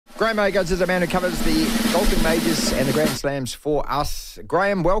Graeme Agars is a man who covers the golfing majors and the Grand Slams for us.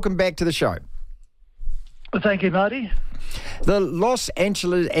 Graeme, welcome back to the show. Well, thank you, Marty. The Los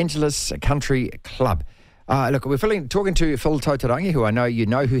Angeles Country Club. Look, we're talking to Phil Totarangi, who I know you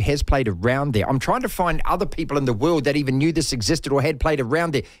know, who has played around there. I'm trying to find other people in the world that even knew this existed or had played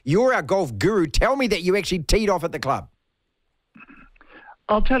around there. You're our golf guru. Tell me that you actually teed off at the club.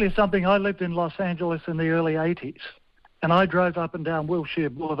 I'll tell you something. I lived in Los Angeles in the early 80s, and I drove up and down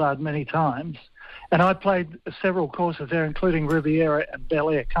Wilshire Boulevard many times, and I played several courses there, including Riviera and Bel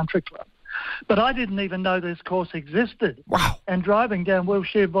Air Country Club. But I didn't even know this course existed. Wow. And driving down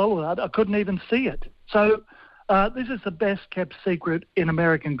Wilshire Boulevard, I couldn't even see it. So this is the best-kept secret in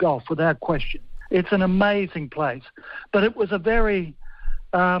American golf, without question. It's an amazing place. But it was a very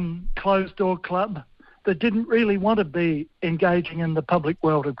closed-door club that didn't really want to be engaging in the public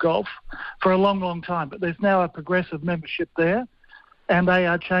world of golf for a long, long time. But there's now a progressive membership there, and they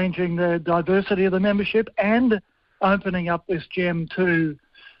are changing the diversity of the membership and opening up this gem to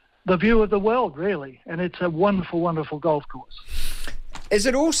the view of the world, really. And it's a wonderful, wonderful golf course. Is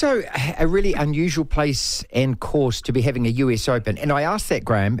it also a really unusual place and course to be having a US Open? And I ask that,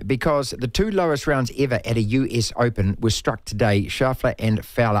 Graeme, because the two lowest rounds ever at a US Open were struck today, Schauffele and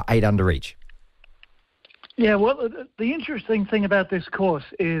Fowler, 8 under each. Yeah, well, the interesting thing about this course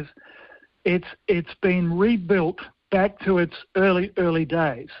is it's been rebuilt back to its early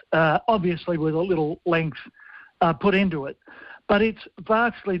days, obviously with a little length put into it. But it's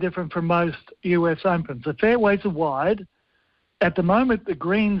vastly different from most US Opens. The fairways are wide. At the moment, the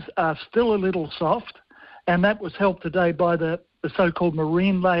greens are still a little soft, and that was helped today by the so-called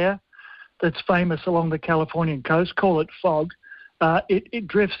marine layer that's famous along the Californian coast. Call it fog. It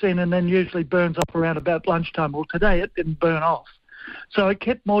drifts in and then usually burns up around about lunchtime. Well, today it didn't burn off. So it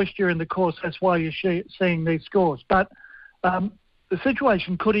kept moisture in the course. That's why you're seeing these scores. But the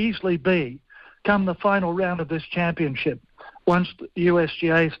situation could easily be, come the final round of this championship, once the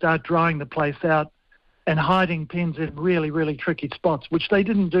USGA start drying the place out and hiding pins in really, really tricky spots, which they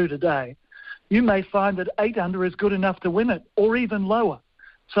didn't do today, you may find that 8 under is good enough to win it, or even lower.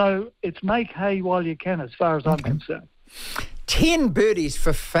 So it's make hay while you can, as far as I'm concerned. 10 birdies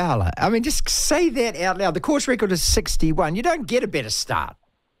for Fowler. I mean, just say that out loud. The course record is 61. You don't get a better start.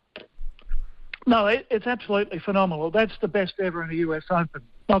 No, it's absolutely phenomenal. That's the best ever in a US Open,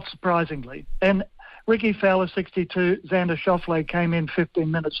 not surprisingly. And Rickie Fowler, 62, Xander Schauffele came in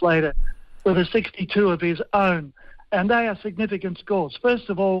 15 minutes later with a 62 of his own. And they are significant scores. First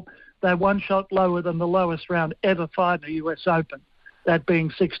of all, they're one shot lower than the lowest round ever fired in the US Open, that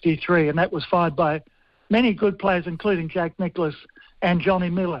being 63. And that was fired by many good players, including Jack Nicklaus and Johnny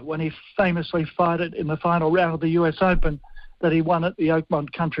Miller, when he famously fired it in the final round of the US Open that he won at the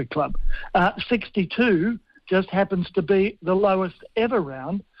Oakmont Country Club. 62 just happens to be the lowest ever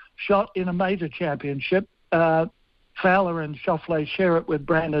round shot in a major championship. Fowler and Schauffele share it with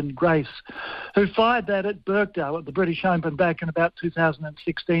Brandon Grace, who fired that at Birkdale at the British Open back in about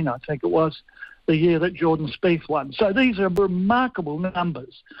 2016, I think it was, the year that Jordan Spieth won. So these are remarkable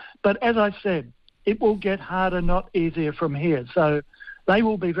numbers. But as I said, it will get harder, not easier from here. So they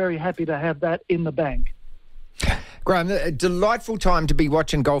will be very happy to have that in the bank. Graeme, a delightful time to be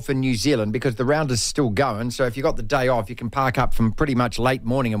watching golf in New Zealand because the round is still going. So if you've got the day off, you can park up from pretty much late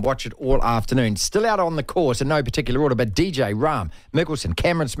morning and watch it all afternoon. Still out on the course in no particular order, but DJ, Rahm, Mickelson,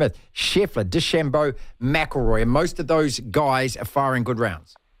 Cameron Smith, Scheffler, DeChambeau, McIlroy, and most of those guys are firing good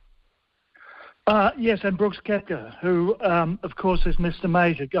rounds. Yes, and Brooks Koepka, who, of course, is Mr.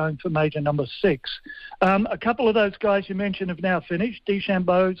 Major, going for major number 6. A couple of those guys you mentioned have now finished.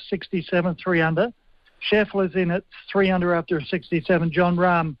 DeChambeau, 67, 3 under. Scheffler's in at 3 under after 67. John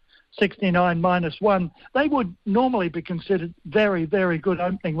Rahm, 69, -1. They would normally be considered very, very good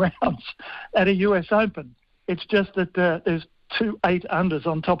opening rounds at a US Open. It's just that there's 2 8 unders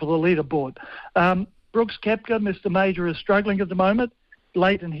on top of the leaderboard. Brooks Koepka, Mr. Major, is struggling at the moment.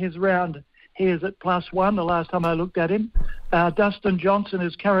 Late in his round, he is at +1 the last time I looked at him. Dustin Johnson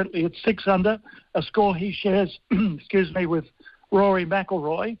is currently at 6 under, a score he shares, with Rory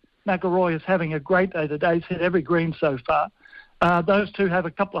McIlroy. McIlroy is having a great day today. He's hit every green so far. Those two have a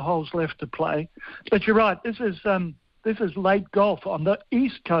couple of holes left to play. But you're right, this is late golf on the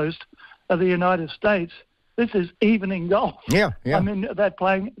east coast of the United States. This is evening golf. Yeah. I mean, they're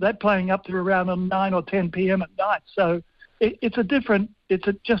playing up to around 9 or 10 p.m. at night. So it's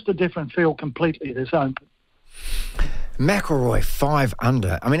just a different feel completely, this Open. McIlroy, 5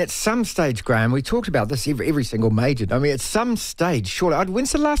 under. I mean, at some stage, Graeme, we talked about this every single major. I mean, at some stage, surely,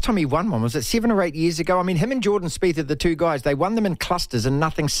 when's the last time he won one? Was it 7 or 8 years ago? I mean, him and Jordan Spieth are the two guys. They won them in clusters and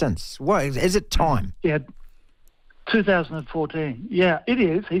nothing since. What, is it time? Yeah, 2014. Yeah, it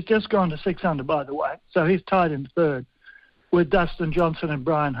is. He's just gone to 6 under, by the way. So he's tied in third with Dustin Johnson and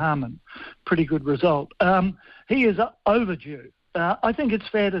Brian Harmon. Pretty good result. He is overdue. I think it's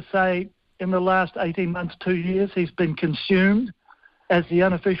fair to say in the last 18 months, 2 years, he's been consumed as the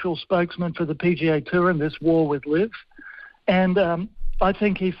unofficial spokesman for the PGA Tour in this war with LIV. And I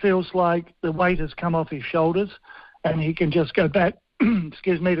think he feels like the weight has come off his shoulders and he can just go back,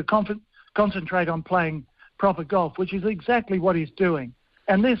 to concentrate on playing proper golf, which is exactly what he's doing.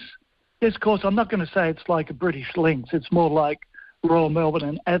 And this course, I'm not going to say it's like a British links. It's more like Royal Melbourne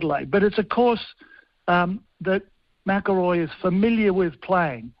and Adelaide. But it's a course that McIlroy is familiar with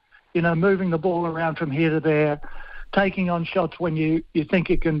playing, moving the ball around from here to there, taking on shots when you think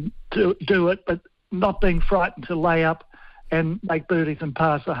you can do it, but not being frightened to lay up and make birdies and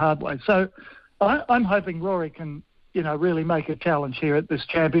pass the hard way. So I'm hoping Rory can, really make a challenge here at this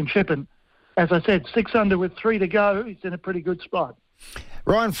championship. And as I said, 6 under with 3 to go. He's in a pretty good spot.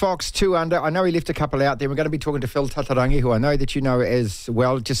 Ryan Fox, 2 under. I know he left a couple out there. We're going to be talking to Phil Tatarangi, who I know that you know as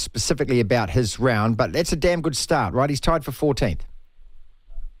well, just specifically about his round. But that's a damn good start, right? He's tied for 14th.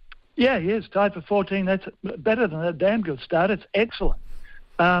 Yeah, he is. Tied for 14. That's better than a damn good start. It's excellent.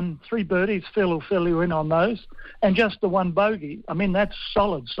 3 birdies. Phil will fill you in on those. And just the 1 bogey. I mean, that's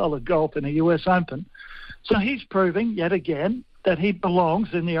solid golf in a US Open. So he's proving, yet again, that he belongs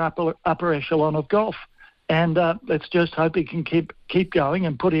in the upper echelon of golf. And let's just hope he can keep going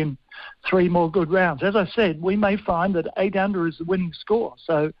and put in 3 more good rounds. As I said, we may find that 8 under is the winning score.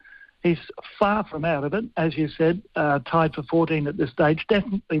 So he's far from out of it. As you said, tied for 14 at this stage.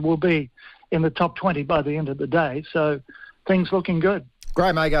 Definitely will be in the top 20 by the end of the day. So things looking good.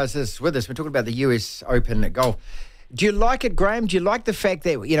 Graeme Agars is with us. We're talking about the US Open at golf. Do you like it, Graeme? Do you like the fact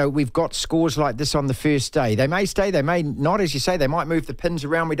that, we've got scores like this on the first day? They may stay, they may not. As you say, they might move the pins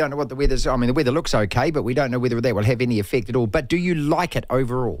around. We don't know what the weather's... I mean, the weather looks okay, but we don't know whether that will have any effect at all. But do you like it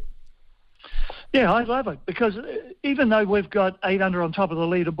overall? Yeah, I love it because even though we've got 8 under on top of the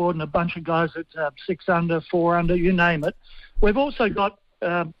leaderboard and a bunch of guys at 6 under, 4 under, you name it, we've also got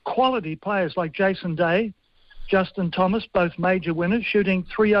quality players like Jason Day, Justin Thomas, both major winners, shooting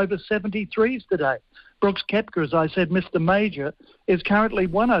 3 over 73s today. Brooks Koepka, as I said, Mr. Major, is currently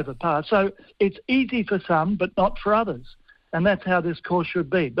 1 over par. So it's easy for some, but not for others. And that's how this course should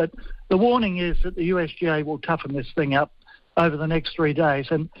be. But the warning is that the USGA will toughen this thing up over the next 3 days,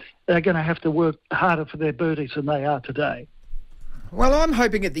 and they're going to have to work harder for their birdies than they are today. Well, I'm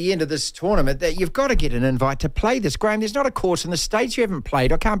hoping at the end of this tournament that you've got to get an invite to play this. Graeme, there's not a course in the States you haven't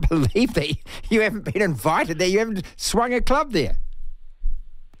played. I can't believe that you haven't been invited there. You haven't swung a club there.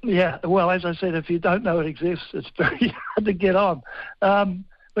 Yeah, well, as I said, if you don't know it exists, it's very hard to get on.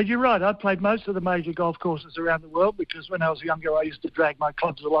 But you're right, I've played most of the major golf courses around the world because when I was younger, I used to drag my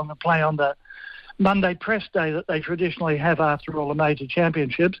clubs along and play on the Monday press day that they traditionally have after all the major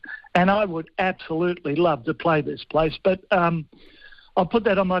championships. And I would absolutely love to play this place. But I'll put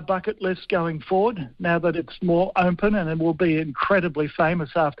that on my bucket list going forward now that it's more open and it will be incredibly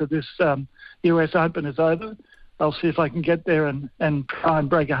famous after this US Open is over. I'll see if I can get there and try and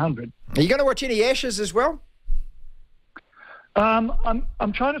break 100. Are you going to watch any Ashes as well?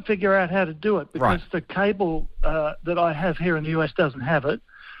 I'm trying to figure out how to do it because the cable that I have here in the US doesn't have it,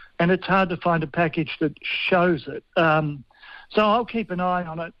 and it's hard to find a package that shows it. So I'll keep an eye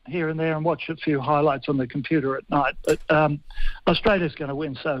on it here and there and watch a few highlights on the computer at night. But Australia's going to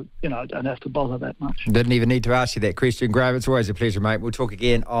win, so, I don't have to bother that much. Didn't even need to ask you that question, Graeme. It's always a pleasure, mate. We'll talk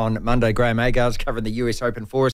again on Monday. Graeme Agars covering the US Open for us.